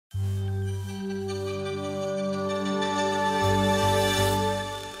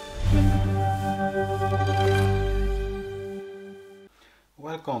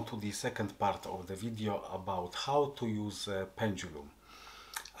Welcome to the second part of the video about how to use a pendulum.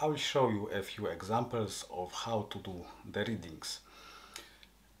 I will show you a few examples of how to do the readings.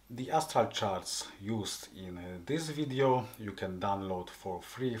 The astral charts used in this video you can download for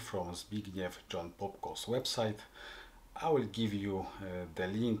free from Z.J.Popko's website. I will give you the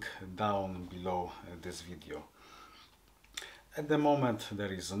link down below this video. At the moment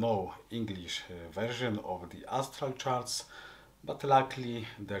there is no English version of the astral charts, but luckily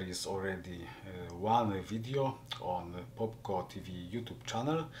there is already one video on POPKO TV YouTube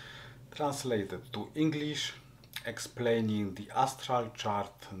channel translated to English explaining the astral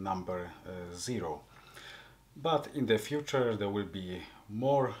chart number 0. But in the future there will be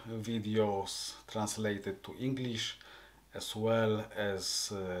more videos translated to English, as well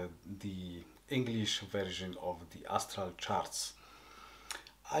as the English version of the astral charts.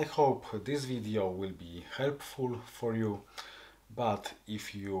 I hope this video will be helpful for you, but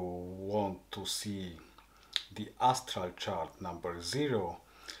if you want to see the astral chart number 0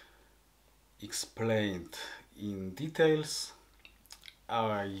 explained in details,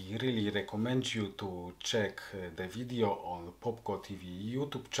 I really recommend you to check the video on POPKO TV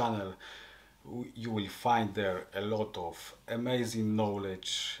YouTube channel. You will find there a lot of amazing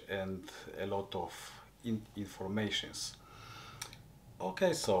knowledge and a lot of informations.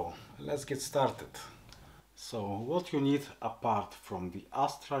 Okay, so let's get started. So what you need apart from the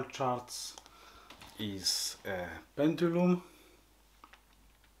astral charts is a pendulum,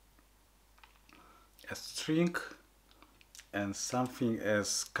 a string, and something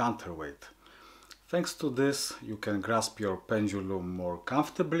as counterweight. Thanks to this you can grasp your pendulum more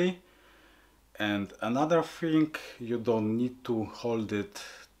comfortably. And another thing, you don't need to hold it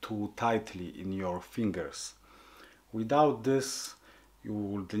too tightly in your fingers. Without this, you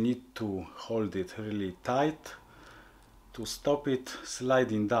would need to hold it really tight to stop it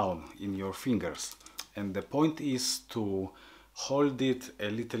sliding down in your fingers. And the point is to hold it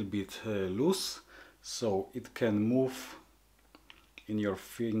a little bit loose so it can move in your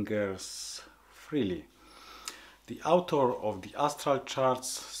fingers freely. The author of the astral charts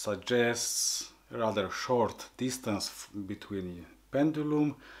suggests rather short distance between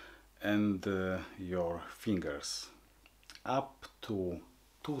pendulum and your fingers, up to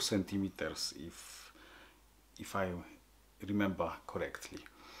 2 centimeters if I remember correctly.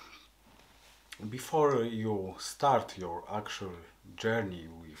 Before you start your actual journey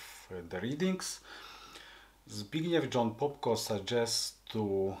with the readings, Z.J.Popko suggests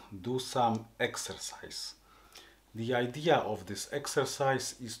to do some exercise. The idea of this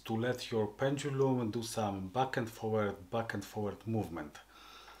exercise is to let your pendulum do some back and forward movement.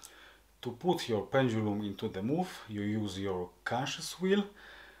 To put your pendulum into the move, you use your conscious will,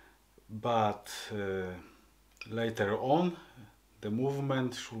 but later on the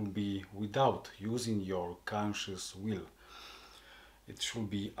movement should be without using your conscious will. It should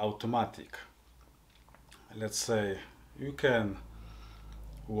be automatic. Let's say you can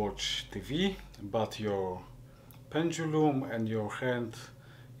watch TV, but your pendulum and your hand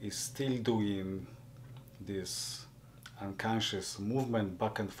is still doing this unconscious movement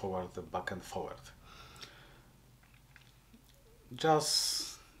back and forward.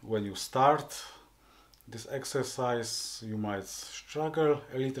 Just when you start this exercise you might struggle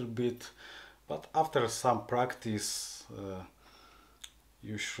a little bit, but after some practice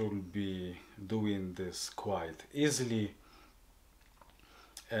you should be doing this quite easily.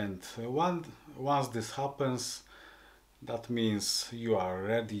 And once this happens, that means you are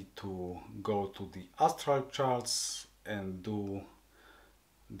ready to go to the astral charts and do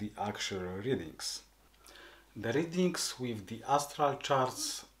the actual readings. The readings with the astral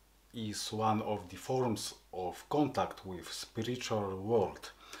charts is one of the forms of contact with spiritual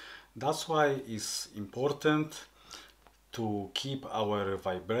world. That's why it's important to keep our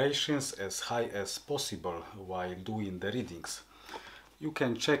vibrations as high as possible while doing the readings. You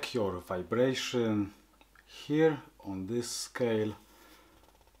can check your vibration here on this scale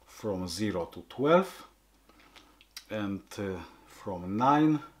from 0 to 12, and from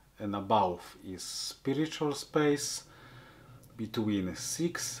 9 and above is spiritual space. Between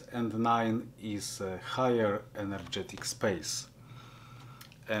 6 and 9 is a higher energetic space,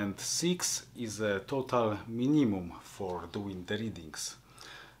 and 6 is a total minimum for doing the readings.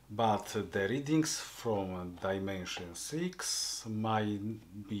 But the readings from dimension 6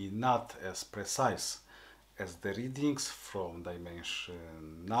 might be not as precise as the readings from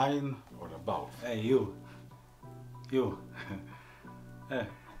dimension 9 or above. Hey you!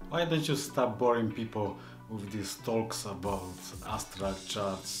 Why don't you stop boring people with these talks about astral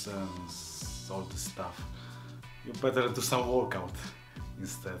charts and all this stuff? You better do some workout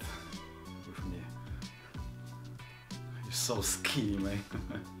instead with me. You're so skinny, man.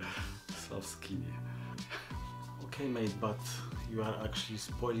 So skinny. Okay, mate, but you are actually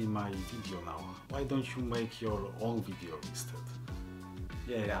spoiling my video now. Why don't you make your own video instead?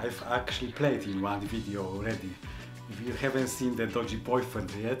 Yeah, I've actually played in one video already. If you haven't seen the Dodgy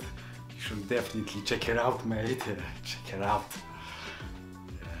Boyfriend yet, you should definitely check it out, mate. Check it out.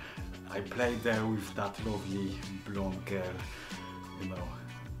 I played there with that lovely blonde girl, you know.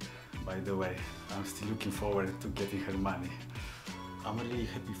 By the way, I'm still looking forward to getting her money. I'm really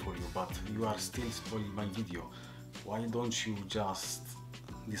happy for you, but you are still spoiling my video. Why don't you just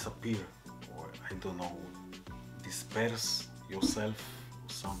disappear, or I don't know, disperse yourself or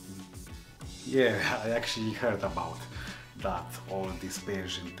something? Yeah, I actually heard about that all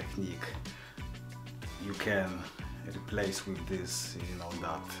dispersion technique. You can replace with this, you know,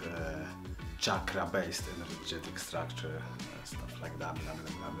 that chakra-based energetic structure, stuff like that, blah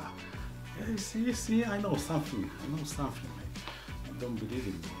blah blah blah. Yeah, you see, I know something, mate. You don't believe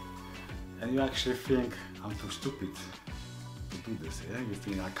in me. And you actually think I'm too stupid to do this, yeah? You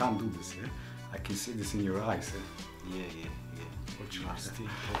think I can't do this, yeah? I can see this in your eyes, yeah? Yeah. What you are still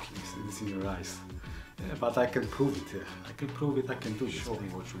talking, I see this in your eyes. Yeah, but I can prove it, yeah. I can prove it, I can do it. Show me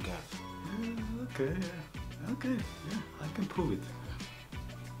what you got. Yeah, okay, yeah. Okay, yeah, I can prove it.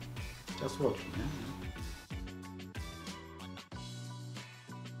 Just watch me, yeah?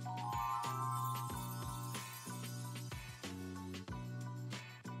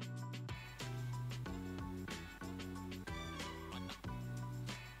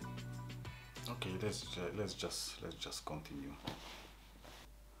 Okay, let's just continue.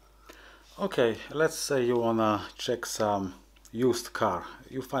 Okay, let's say you wanna check some used car.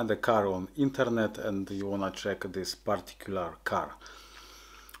 You find a car on internet and you wanna check this particular car.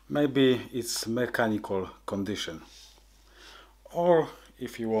 Maybe it's mechanical condition. Or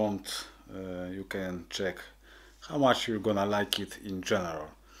if you want, you can check how much you're gonna like it in general.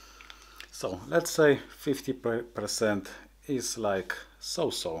 So let's say 50% is like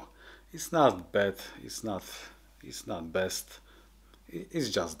so-so. It's not bad, it's not best, it's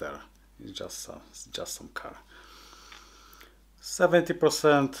just there, it's just some car.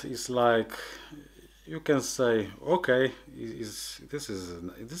 70% is like, you can say, okay, this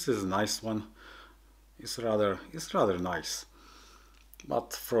is a nice one, it's rather nice.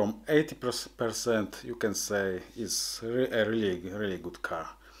 But from 80% you can say it's a really good car.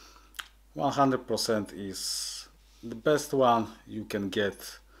 100% is the best one you can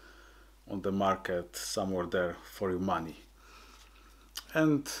get on the market, somewhere there for your money.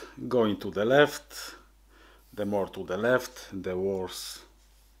 And going to the left, the more to the left, the worse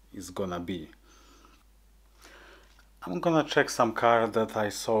it's gonna be. I'm gonna check some car that I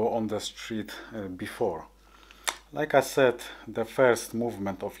saw on the street before. Like I said, the first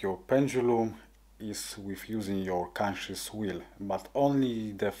movement of your pendulum is with using your conscious will, but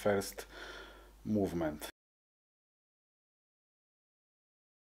only the first movement.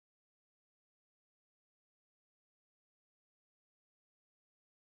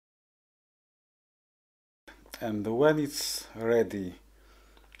 And when it's ready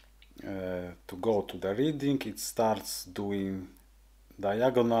to go to the reading, it starts doing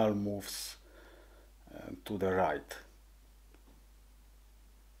diagonal moves to the right.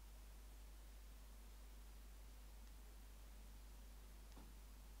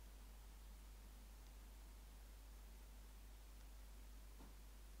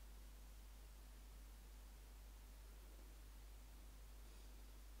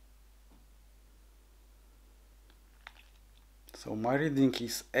 So my reading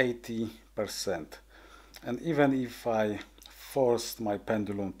is 80%, and even if I forced my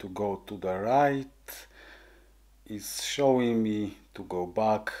pendulum to go to the right, it's showing me to go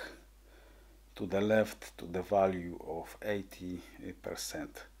back to the left to the value of 80%.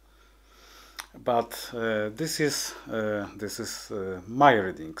 But this is my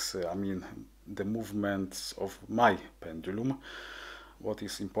readings, I mean the movements of my pendulum. What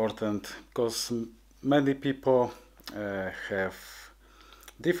is important, because many people have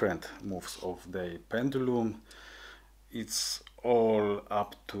different moves of the pendulum. It's all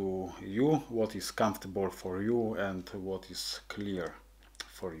up to you, what is comfortable for you and what is clear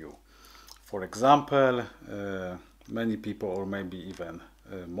for you. For example, many people, or maybe even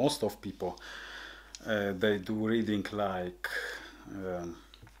most of people, they do reading like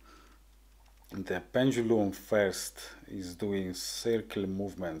the pendulum first is doing circle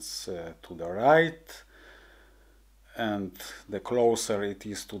movements to the right, and the closer it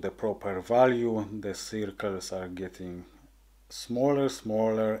is to the proper value, the circles are getting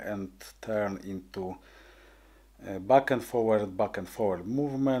smaller and turn into back and forward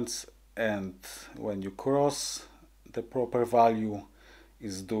movements, and when you cross the proper value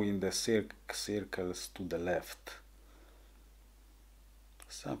is doing the circles to the left,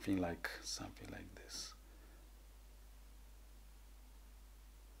 something like this.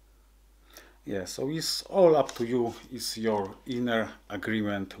 Yeah, so it's all up to you. It's your inner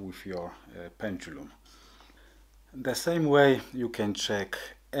agreement with your pendulum. The same way you can check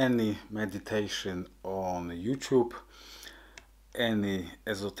any meditation on YouTube, any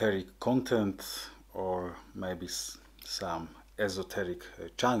esoteric content, or maybe some esoteric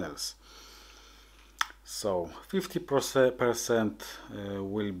channels. So 50%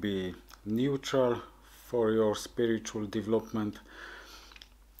 will be neutral for your spiritual development.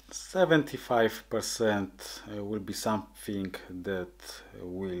 75% will be something that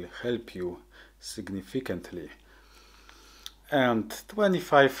will help you significantly, and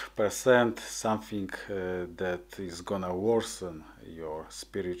 25% something that is gonna worsen your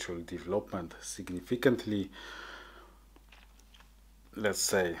spiritual development significantly. Let's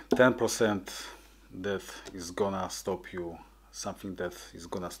say 10% that is gonna stop you, something that is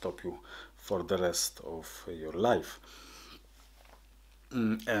gonna stop you for the rest of your life.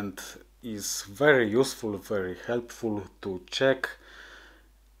 And is very useful, very helpful to check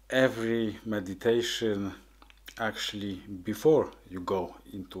every meditation actually before you go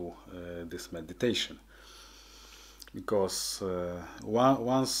into this meditation, because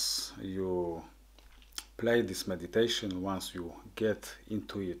once you play this meditation, once you get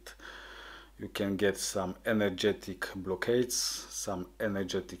into it, you can get some energetic blockades, some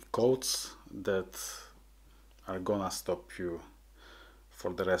energetic codes that are gonna stop you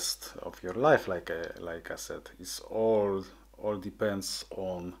for the rest of your life. Like I said, it's all depends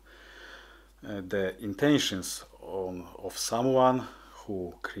on the intentions of someone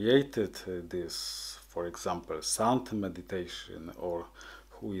who created this, for example, sound meditation, or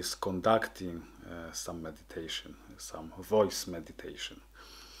who is conducting some meditation, some voice meditation.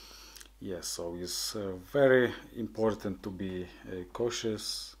 Yes, so it's very important to be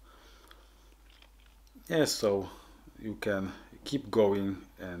cautious. Yes, so you can keep going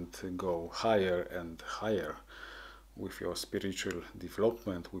and go higher and higher with your spiritual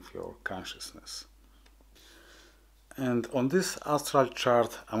development, with your consciousness. And on this astral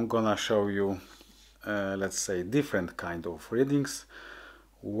chart I'm gonna show you let's say different kind of readings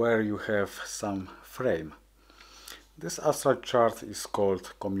where you have some frame. This astral chart is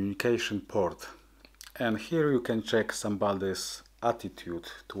called communication port, and here you can check somebody's attitude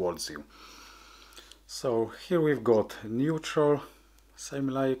towards you. So here we've got neutral, same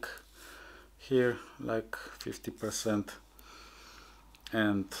like here, like 50%,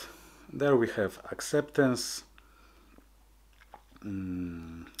 and there we have acceptance,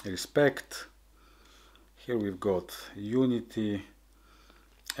 respect. Here we've got unity,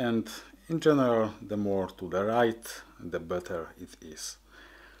 and in general, the more to the right, the better it is.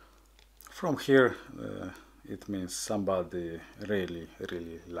 From here, it means somebody really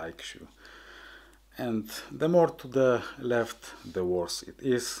likes you. And the more to the left, the worse it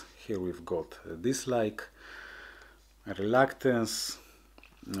is. Here we've got dislike, reluctance,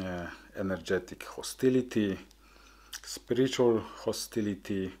 energetic hostility, spiritual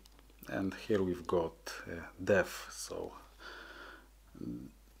hostility, and here we've got death. So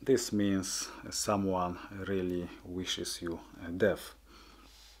this means someone really wishes you death.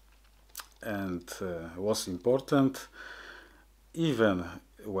 And what's important, even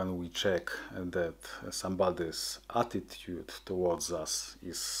when we check that somebody's attitude towards us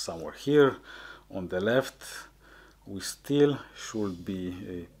is somewhere here on the left, we still should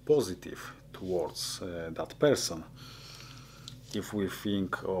be positive towards that person if we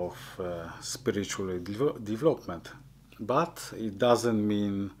think of spiritual development. But it doesn't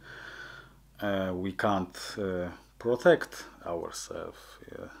mean we can't protect ourselves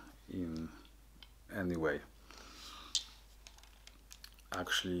in any way.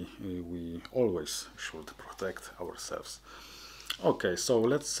 Actually, we always should protect ourselves. Okay, so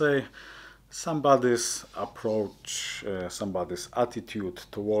let's say somebody's approach, somebody's attitude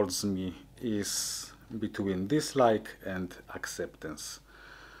towards me is between dislike and acceptance.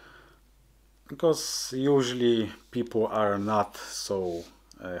 Because usually people are not so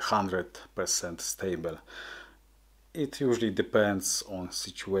 100% stable. It usually depends on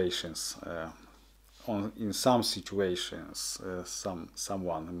situations. In some situations,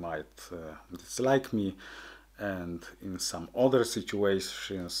 someone might dislike me, and in some other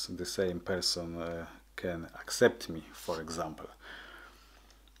situations, the same person can accept me, for example.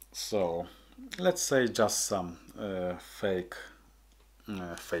 So let's say just some fake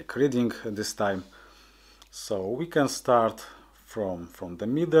reading this time. So we can start from the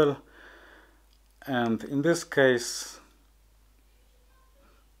middle, and in this case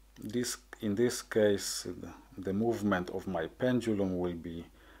the movement of my pendulum will be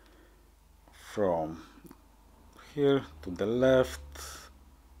from here to the left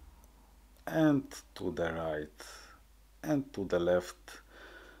and to the right and to the left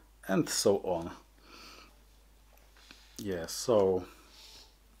and so on. Yeah, so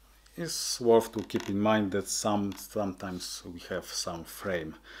it's worth to keep in mind that sometimes we have some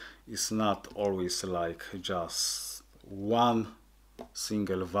frame. It's not always like just one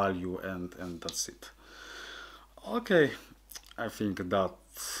single value and that's it. Okay, I think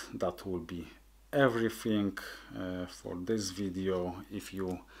that will be everything for this video. If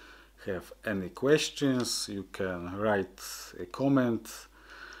you have any questions, you can write a comment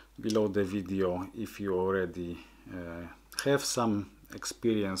below the video. If you already have some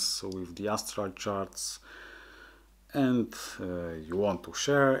experience with the astral charts and you want to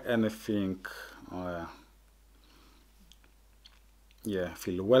share anything, yeah,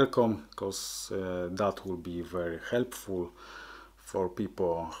 feel welcome, because that will be very helpful for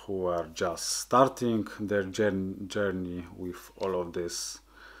people who are just starting their journey with all of this.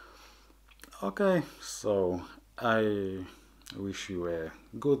 Okay, so I wish you a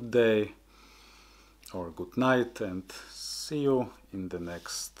good day or good night, and see you in the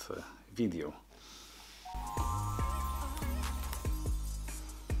next video.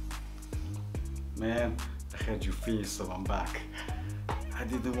 Man, I had you finish, so I'm back. I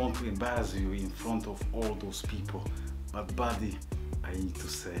didn't want to embarrass you in front of all those people, but buddy, I need to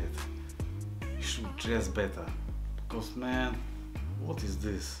say it. You should dress better, because man, what is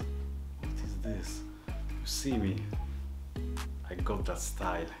this? What is this? You see me? I got that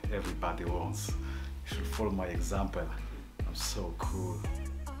style everybody wants. You should follow my example. I'm so cool.